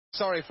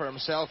Sorry for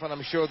himself, and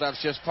I'm sure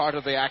that's just part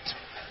of the act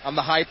and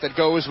the hype that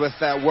goes with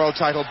world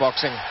title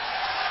boxing.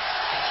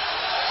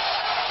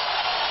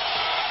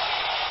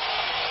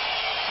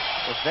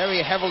 The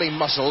very heavily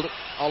muscled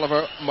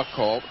Oliver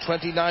McCall,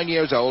 29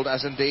 years old,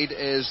 as indeed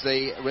is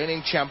the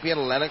reigning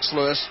champion Lennox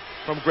Lewis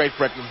from Great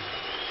Britain.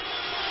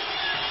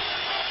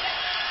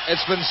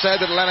 It's been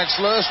said that Lennox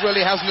Lewis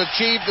really hasn't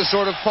achieved the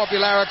sort of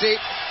popularity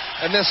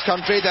in this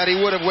country that he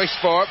would have wished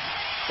for,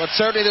 but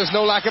certainly there's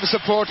no lack of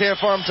support here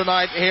for him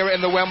tonight here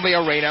in the Wembley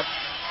Arena.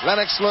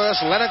 Lennox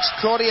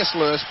Claudius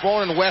Lewis,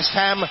 born in West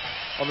Ham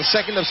on the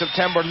 2nd of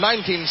September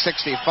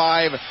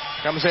 1965,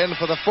 comes in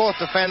for the 4th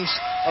defence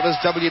of his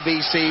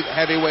WBC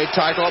heavyweight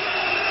title.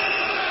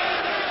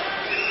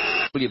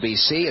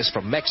 WBC is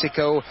from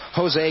Mexico,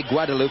 Jose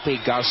Guadalupe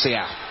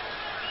Garcia.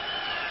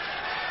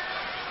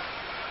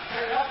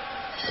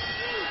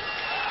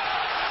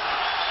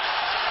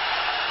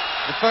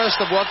 The first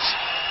of what's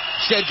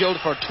scheduled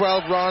for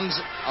 12 rounds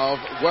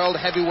of World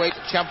Heavyweight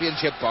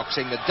Championship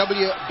Boxing, the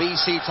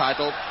WBC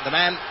title. The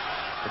man,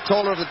 the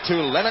taller of the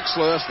two, Lennox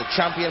Lewis, the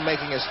champion,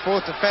 making his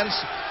 4th defence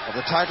of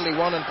the title he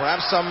won in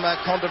perhaps some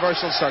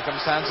controversial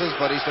circumstances,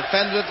 but he's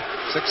defended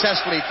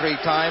successfully 3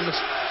 times.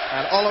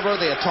 And Oliver,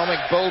 the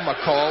Atomic Bull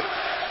McCall,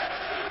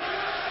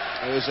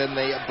 who's in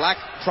the black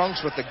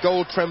trunks with the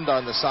gold trim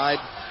down the side,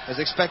 is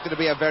expected to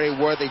be a very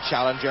worthy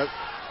challenger.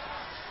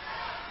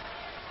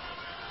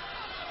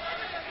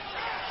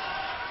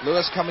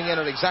 Lewis coming in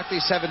at exactly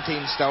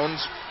 17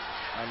 stones,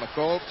 and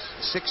McCall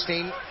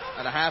 16.5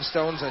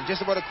 stones and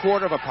just about a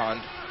quarter of a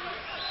pound.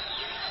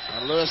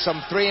 And Lewis,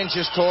 some 3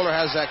 inches taller,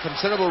 has a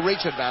considerable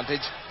reach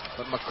advantage,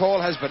 but McCall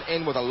has been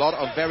in with a lot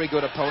of very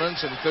good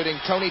opponents, including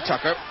Tony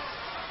Tucker,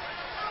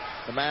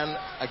 the man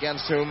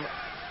against whom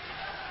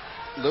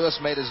Lewis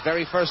made his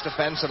very first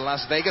defence in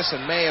Las Vegas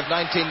in May of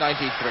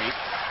 1993.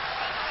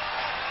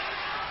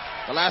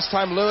 The last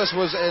time Lewis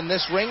was in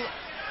this ring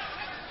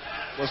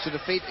was to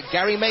defeat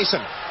Gary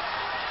Mason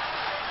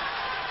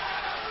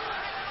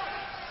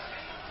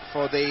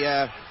for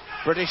the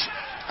British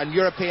and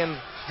European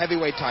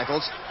heavyweight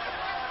titles.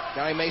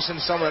 Gary Mason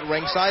somewhere at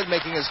ringside,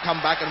 making his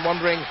comeback and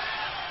wondering,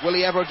 will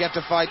he ever get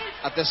to fight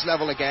at this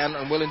level again,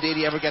 and will indeed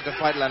he ever get to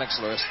fight Lennox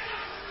Lewis?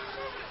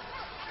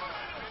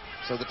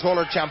 So the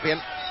taller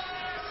champion,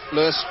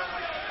 Lewis,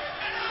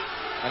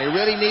 and he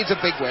really needs a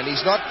big win.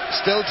 He's not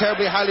still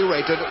terribly highly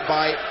rated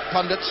by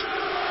pundits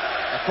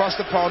across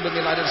the pond in the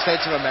United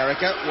States of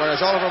America,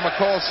 whereas Oliver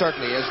McCall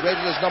certainly is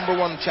rated as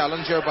 #1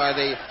 challenger by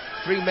the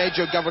 3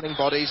 major governing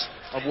bodies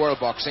of world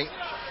boxing: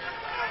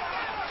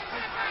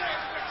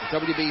 the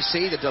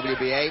WBC, the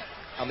WBA,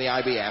 and the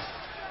IBF.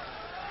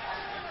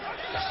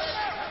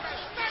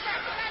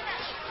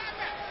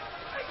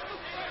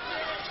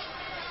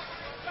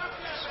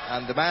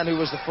 And the man who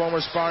was the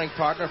former sparring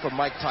partner for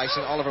Mike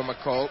Tyson, Oliver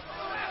McCall,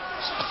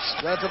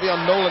 relatively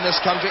unknown in this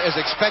country, is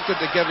expected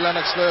to give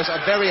Lennox Lewis a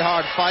very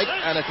hard fight,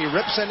 and if he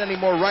rips in any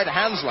more right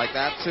hands like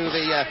that to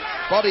the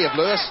body of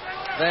Lewis,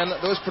 then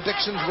those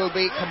predictions will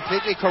be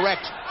completely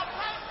correct.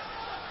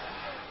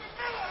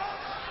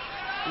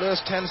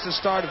 Lewis tends to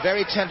start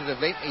very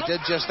tentatively. He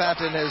did just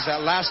that in his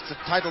last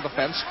title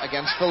defence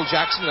against Phil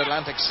Jackson in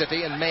Atlantic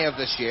City in May of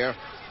this year,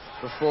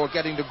 before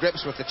getting to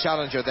grips with the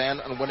challenger then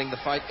and winning the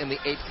fight in the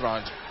 8th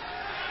round.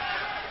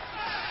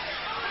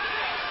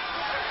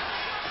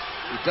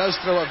 He does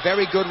throw a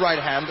very good right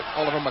hand,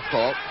 Oliver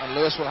McCall, and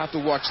Lewis will have to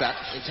watch that.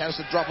 He tends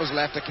to drop his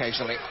left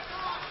occasionally.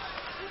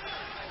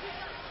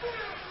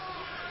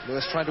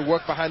 Lewis trying to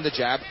work behind the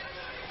jab.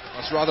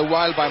 That's rather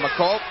wild by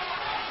McCall.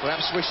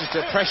 Perhaps wishes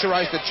to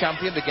pressurize the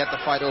champion to get the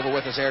fight over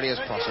with as early as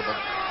possible.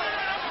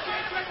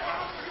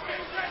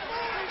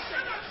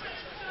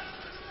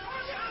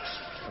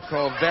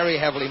 McCall very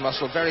heavily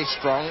muscled, very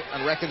strong,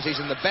 and reckons he's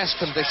in the best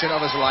condition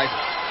of his life.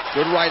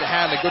 Good right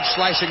hand, a good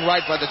slicing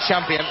right by the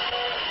champion.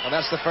 And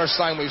that's the first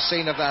sign we've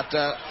seen of that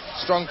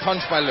strong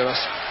punch by Lewis.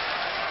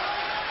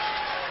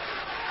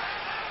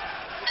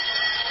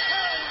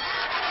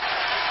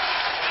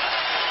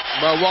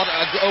 Well, what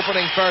an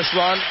opening first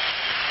round.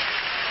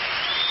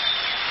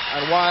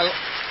 And while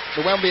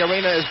the Wembley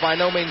Arena is by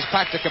no means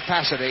packed to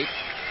capacity,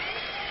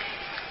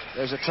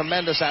 there's a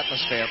tremendous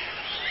atmosphere.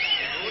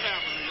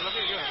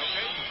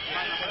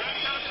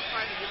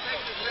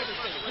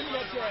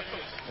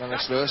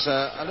 Lennox Lewis,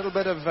 a little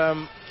bit of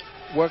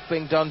work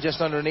being done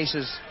just underneath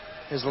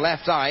his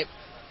left eye.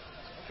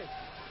 Okay.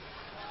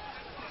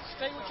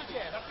 Stay with your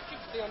jab. Have to keep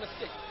stay on the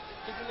stick.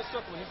 Keep in the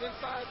circle. When he's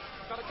inside,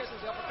 try to catch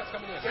his uppercut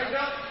coming in.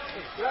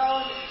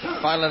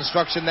 Final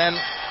instruction then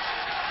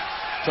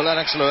to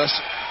Lennox Lewis.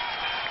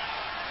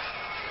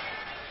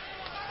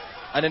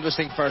 An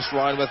interesting first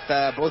round with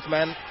both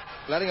men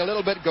letting a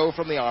little bit go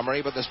from the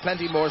armory, but there's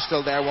plenty more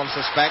still there, one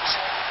suspects.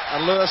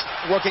 And Lewis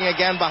working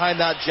again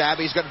behind that jab.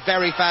 He's got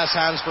very fast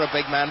hands for a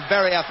big man,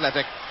 very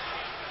athletic.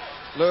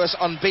 Lewis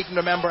unbeaten,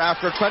 remember,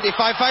 after 25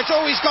 fights.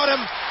 Oh, he's got him!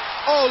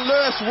 Oh,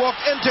 Lewis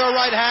walked into a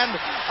right hand,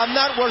 and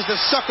that was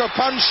the sucker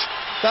punch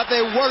that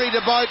they worried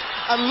about.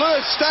 And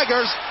Lewis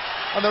staggers,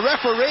 and the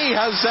referee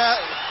has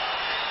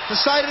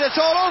decided it's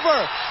all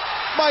over.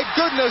 My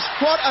goodness,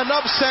 what an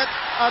upset.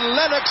 and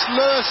Lennox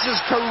Lewis's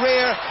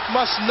career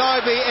must now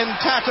be in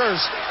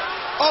tatters.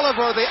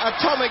 Oliver the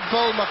Atomic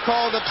Bull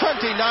McCall, the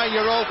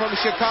 29-year-old from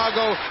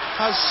Chicago,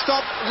 has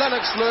stopped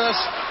Lennox Lewis,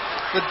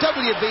 the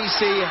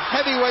WBC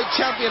heavyweight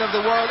champion of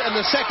the world, in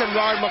the second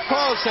round.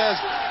 McCall says,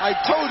 "I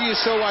told you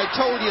so, I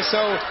told you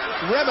so,"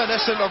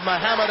 reminiscent of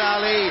Muhammad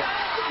Ali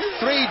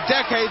 3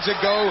 decades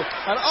ago.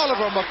 And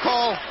Oliver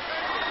McCall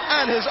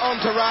and his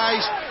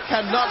entourage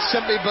cannot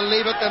simply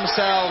believe it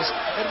themselves.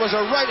 It was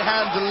a right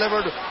hand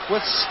delivered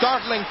with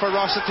startling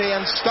ferocity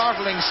and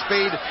startling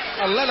speed,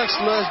 and Lennox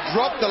Lewis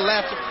dropped the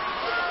left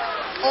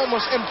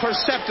almost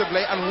imperceptibly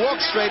and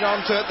walked straight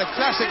onto it, the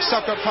classic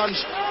sucker punch,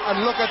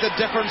 and look at the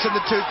difference in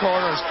the two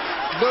corners.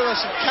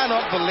 Lewis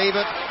cannot believe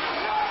it,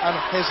 and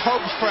his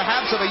hopes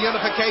perhaps of a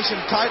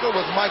unification title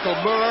with Michael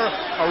Moorer,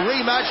 a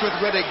rematch with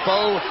Riddick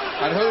Bowe,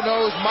 and who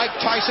knows, Mike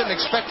Tyson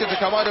expected to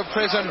come out of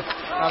prison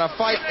and a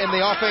fight in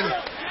the offing,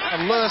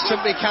 and Lewis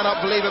simply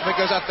cannot believe it,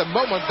 because at the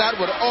moment that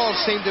would all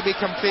seem to be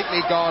completely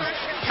gone.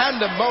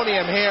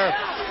 Pandemonium here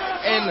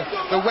in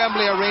the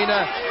Wembley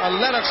Arena, and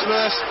Lennox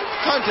Lewis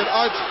counted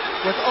out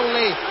with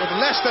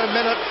less than a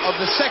minute of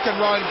the second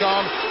round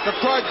gone. The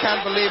crowd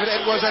can't believe it.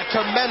 It was a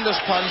tremendous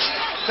punch.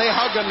 They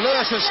hug, and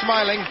Lewis is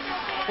smiling.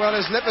 Well,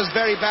 his lip is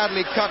very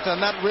badly cut,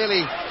 and that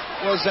really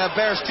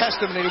bears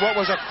testimony to what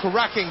was a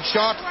cracking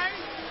shot.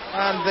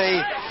 And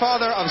the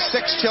father of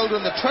 6 children,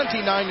 the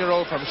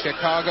 29-year-old from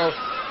Chicago,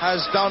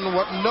 has done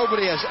what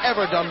nobody has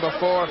ever done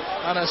before,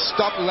 and has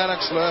stopped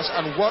Lennox Lewis,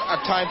 and what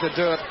a time to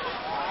do it.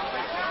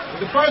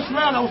 The first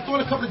round, I was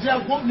throwing a couple of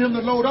jabs, wanting him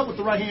to load up with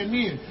the right hand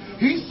then.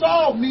 He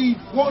saw me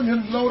wanting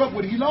him to load up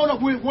with it. He loaded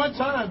up with it one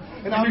time,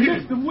 and I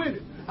missed him with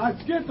it. I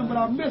skipped him, but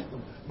I missed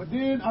him. But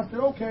then I said,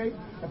 okay,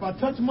 if I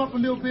touch him up a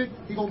little bit,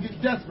 he's going to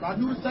get desperate. I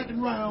knew the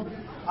second round.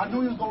 I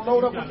knew he was going to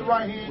load up with the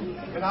right hand,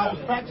 and I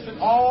was practicing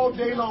all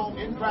day long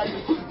in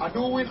practice. I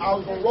knew when I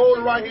was going to roll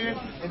the right hand,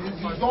 and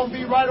he's going to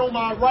be right on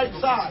my right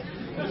side.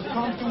 And just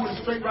come through with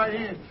a straight right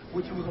hand,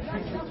 which was a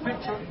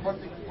picture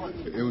perfect punch.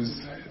 It was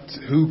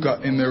who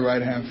got in their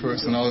right hand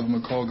first, and Oliver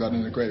McCall got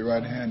in a great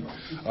right hand.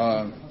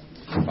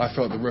 I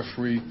felt the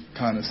referee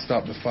kind of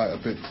stopped the fight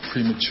a bit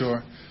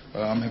premature.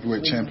 I'm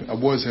heavyweight champion. I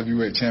was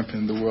heavyweight champion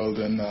in the world,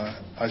 and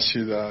I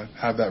should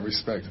have that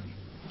respect.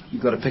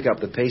 You've got to pick up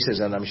the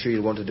paces, and I'm sure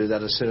you'll want to do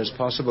that as soon as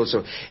possible.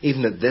 So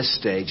even at this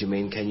stage,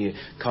 can you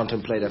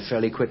contemplate a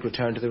fairly quick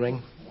return to the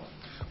ring?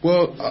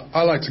 Well,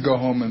 I like to go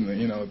home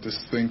and, just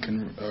think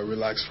and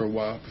relax for a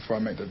while before I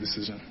make that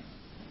decision.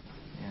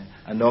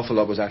 Yeah. An awful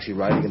lot was actually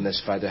riding in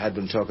this fight. There had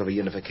been talk of a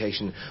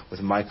unification with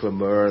Michael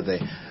Moorer, the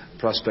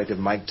prospect of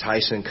Mike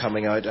Tyson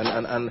coming out,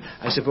 and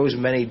I suppose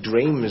many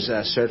dreams,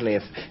 certainly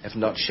if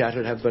not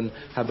shattered, have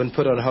been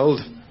put on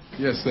hold.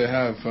 Yes, they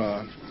have.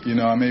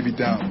 I may be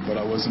down, but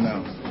I wasn't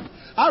out.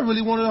 I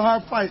really wanted a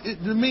hard fight.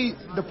 To me,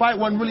 the fight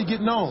wasn't really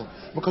getting on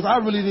because I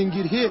really didn't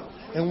get hit,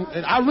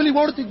 and I really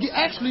wanted to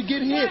actually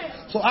get hit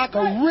so I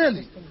could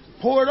really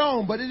pour it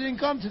on, but it didn't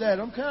come to that.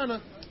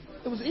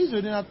 It was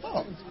easier than I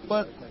thought,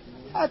 but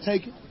I'll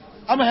take it.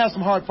 I'm going to have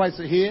some hard fights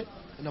ahead,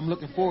 and I'm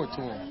looking forward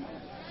to them.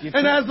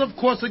 And as, of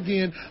course,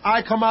 again,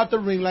 I come out the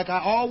ring like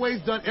I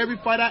always done every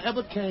fight I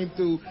ever came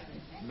through,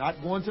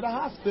 not going to the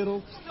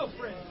hospital, Still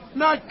pretty.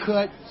 not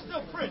cut,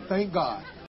 Still pretty. thank God.